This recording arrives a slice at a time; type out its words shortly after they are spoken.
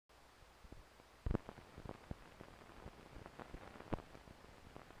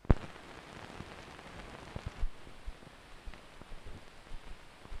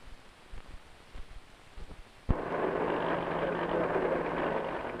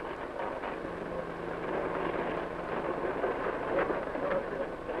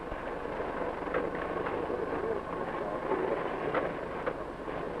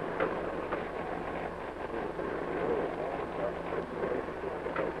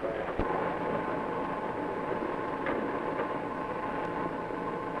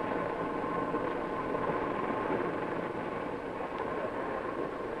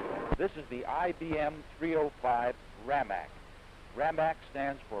This is the IBM 305 RAMAC. RAMAC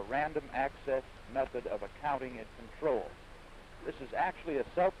stands for Random Access Method of Accounting and Control. This is actually a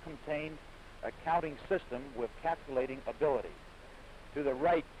self-contained accounting system with calculating ability. To the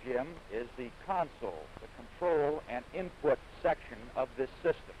right, Jim, is the console, the control and input section of this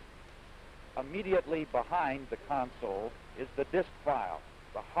system. Immediately behind the console is the disk file,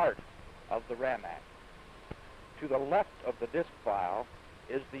 the heart of the RAMAC. To the left of the disk file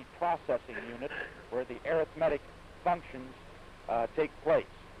is the processing unit where the arithmetic functions take place.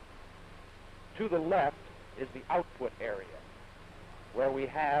 To the left is the output area where we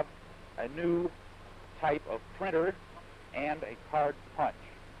have a new type of printer and a card punch.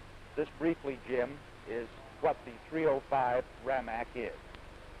 This briefly, Jim, is what the 305 RAMAC is.